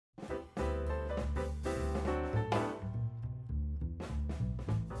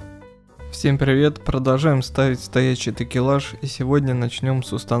Всем привет, продолжаем ставить стоячий такелаж, и сегодня начнем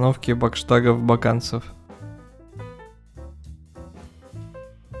с установки бакштагов боканцев.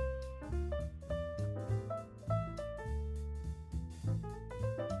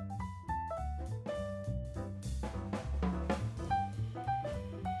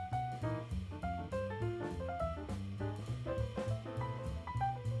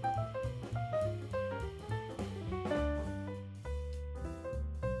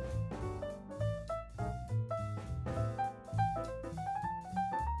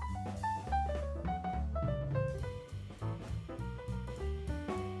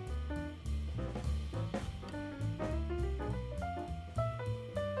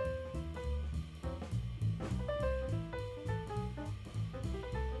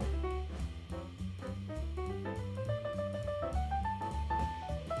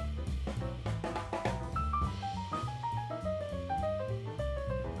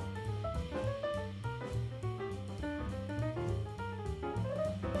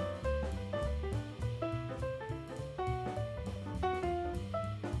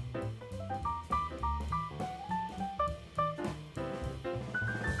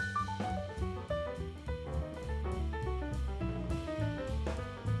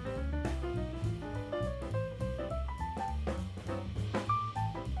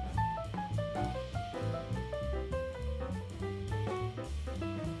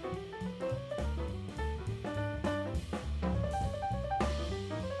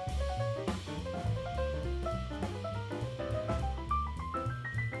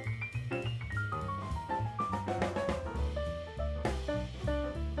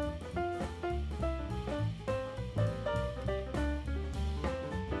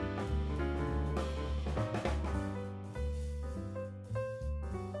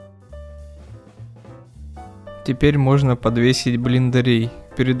 Теперь можно подвесить блиндерей.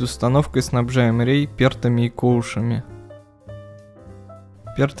 Перед установкой снабжаем рей пертами и коушами.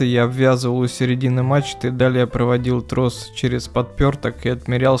 Перты я обвязывал у середины мачты, далее проводил трос через подперток и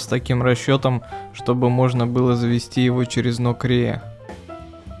отмерял с таким расчетом, чтобы можно было завести его через ног рея.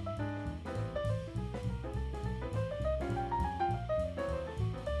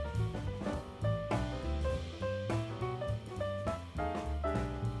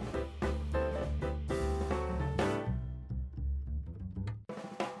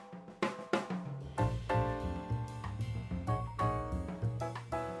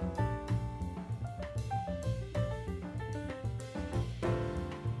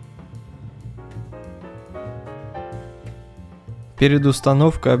 Перед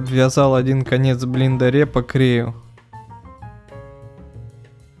установкой обвязал один конец блиндере по крею.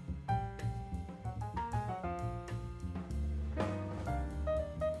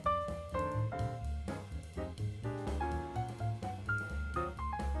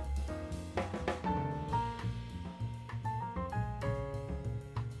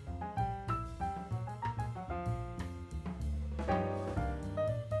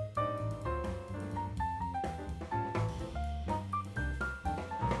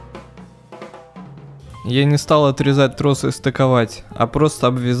 Я не стал отрезать трос и стыковать, а просто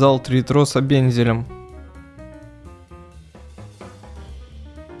обвязал 3 троса бензелем.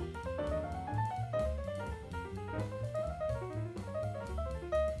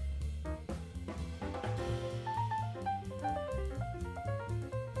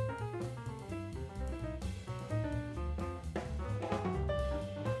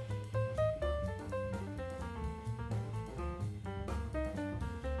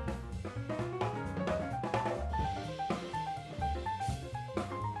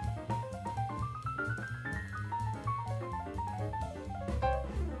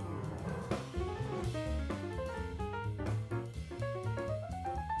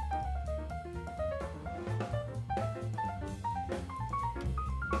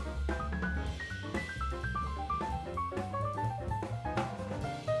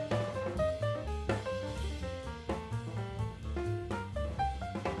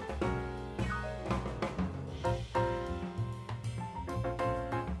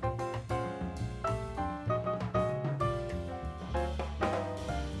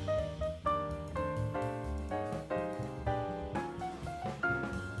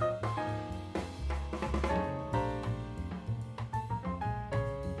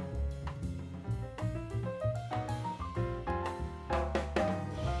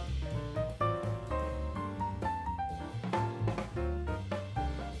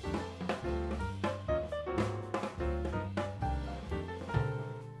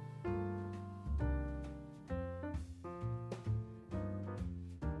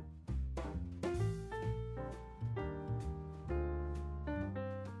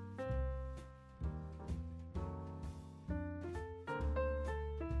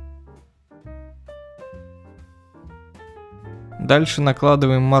 Дальше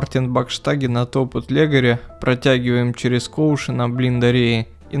накладываем мартин-бакштаги на топ утлегаря, протягиваем через коуши на блиндареи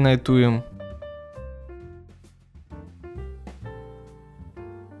и найтуем.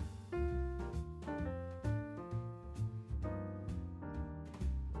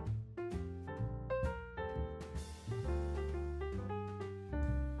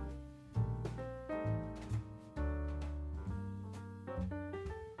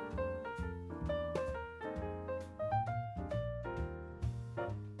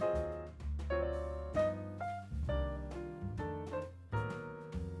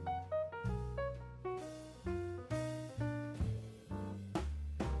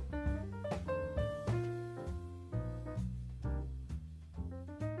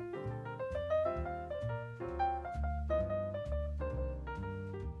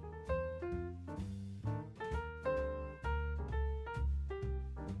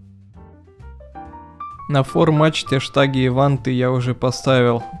 На фор-мачте штаги и ванты я уже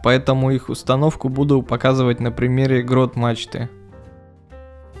поставил, поэтому их установку буду показывать на примере грот мачты.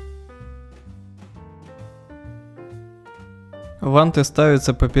 Ванты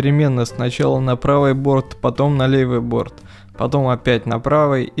ставятся попеременно, сначала на правый борт, потом на левый борт, потом опять на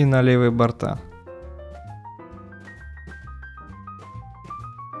правый и на левый борта.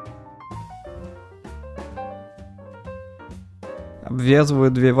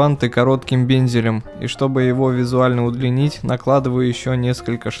 Обвязываю две ванты коротким бензелем, и чтобы его визуально удлинить, накладываю еще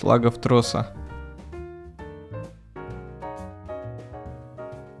несколько шлагов троса.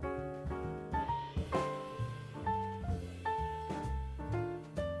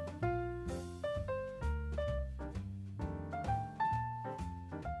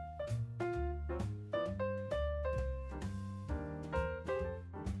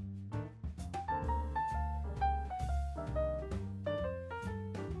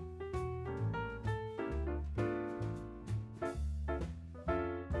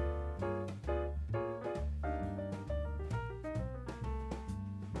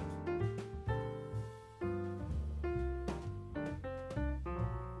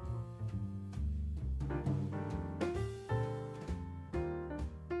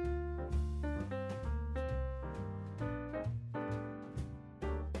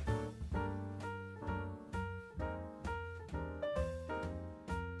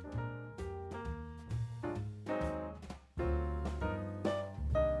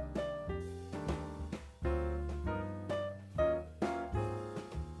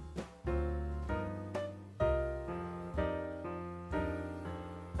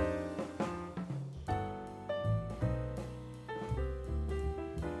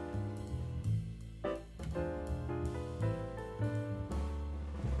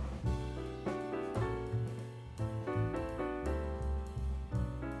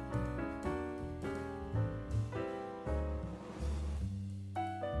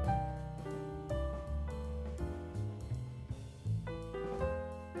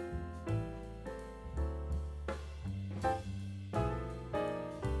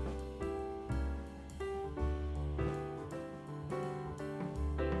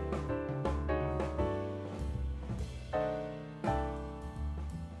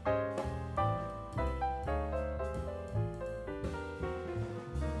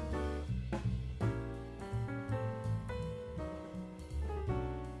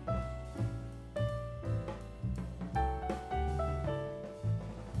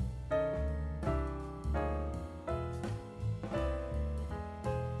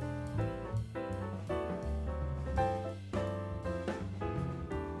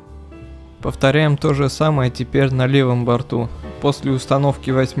 Повторяем то же самое теперь на левом борту. После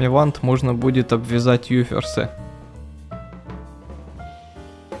установки 8 вант можно будет обвязать юферсы.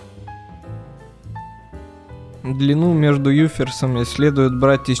 Длину между юферсами следует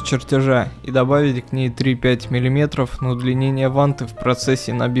брать из чертежа и добавить к ней 3-5 мм на удлинение ванты в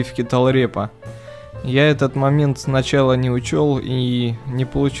процессе набивки талрепа. Я этот момент сначала не учел и не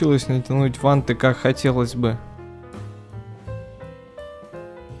получилось натянуть ванты как хотелось бы.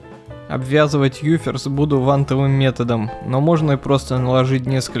 Обвязывать юферс буду вантовым методом, но можно и просто наложить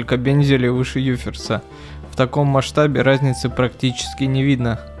несколько бензелей выше юферса. В таком масштабе разницы практически не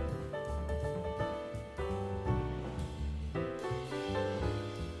видно.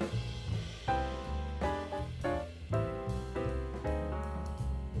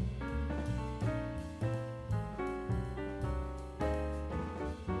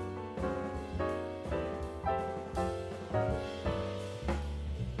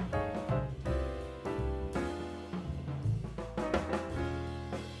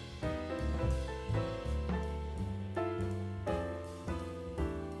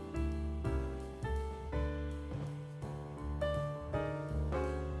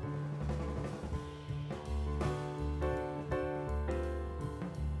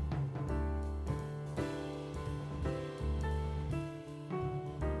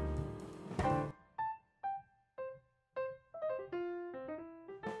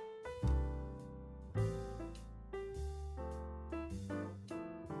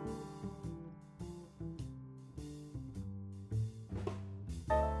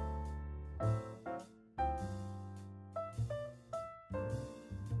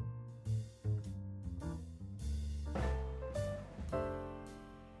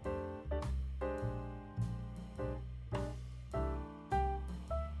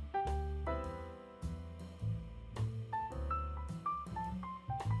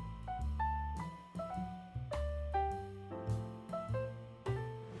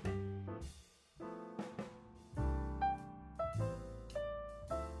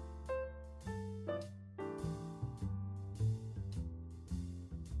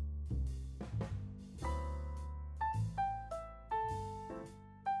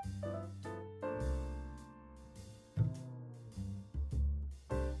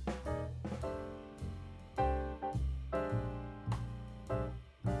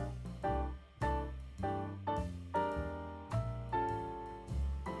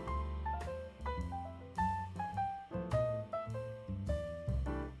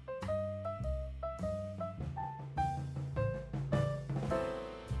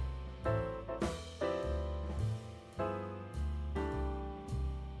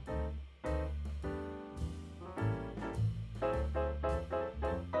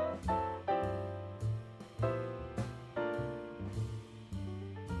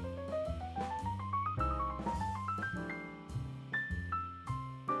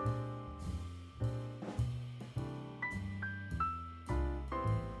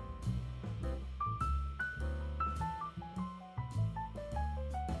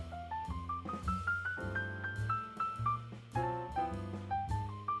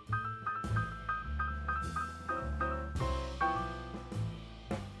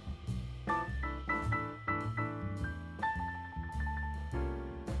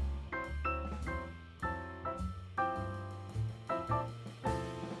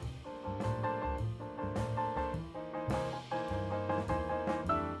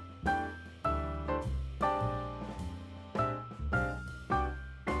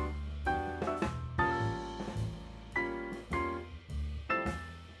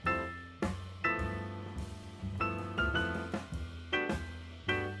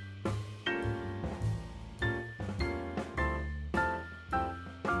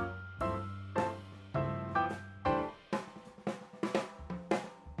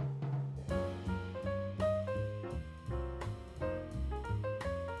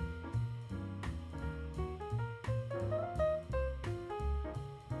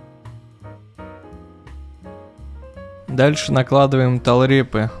 Дальше накладываем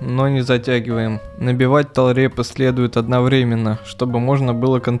талрепы, но не затягиваем. Набивать талрепы следует одновременно, чтобы можно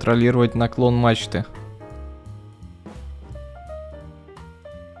было контролировать наклон мачты.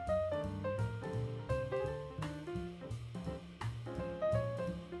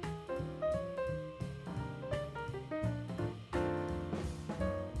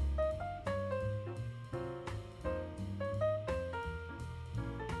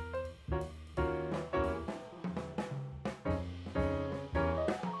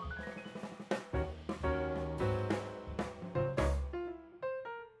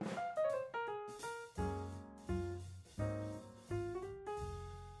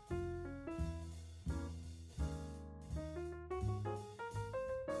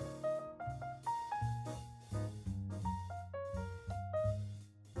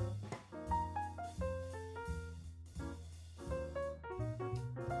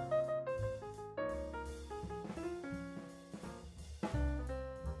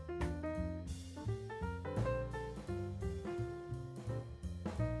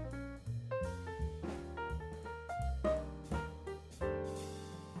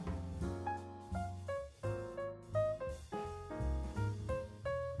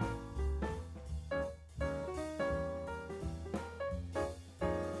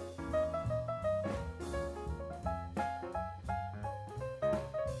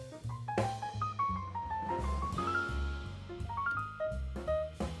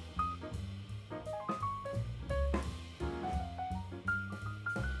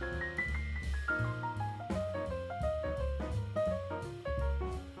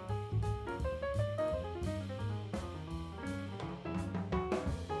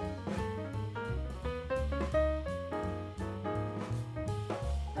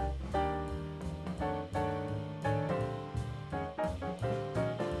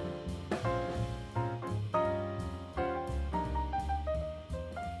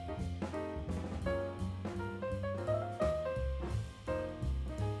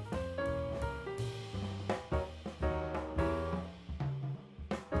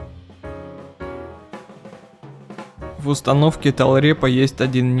 В установке талрепа есть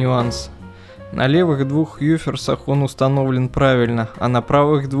один нюанс. На левых двух юферсах он установлен правильно, а на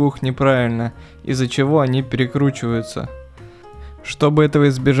правых двух неправильно, из-за чего они перекручиваются. Чтобы этого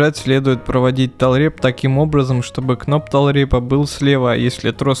избежать, следует проводить талреп таким образом, чтобы кноп талрепа был слева,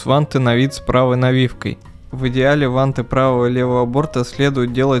 если трос ванты навит с правой навивкой. В идеале ванты правого и левого борта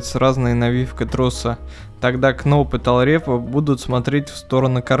следует делать с разной навивкой троса, тогда кнопы талрепа будут смотреть в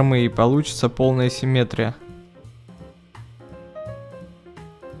сторону кормы и получится полная симметрия.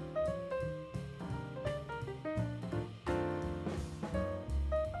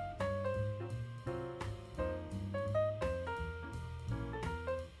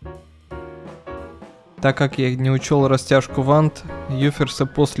 Так как я не учел растяжку вант, юферсы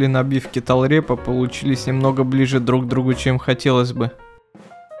после набивки талрепа получились немного ближе друг к другу, чем хотелось бы.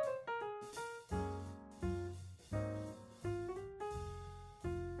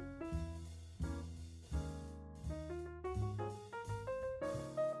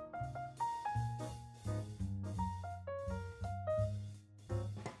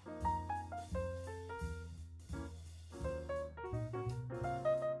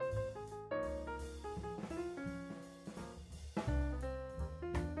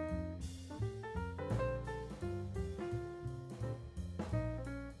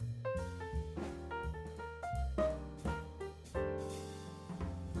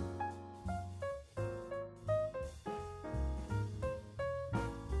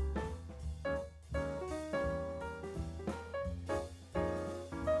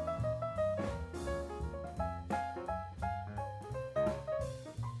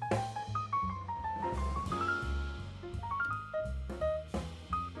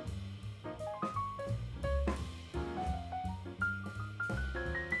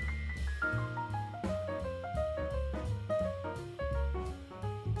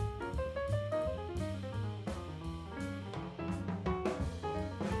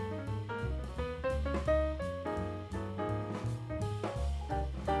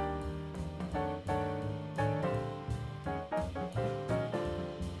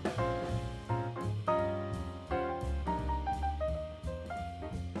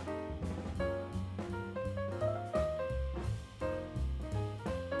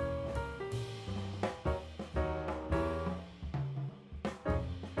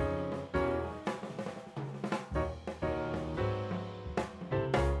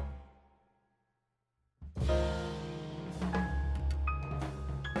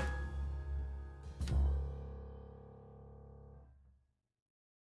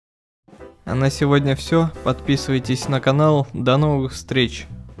 А на сегодня все. Подписывайтесь на канал. До новых встреч!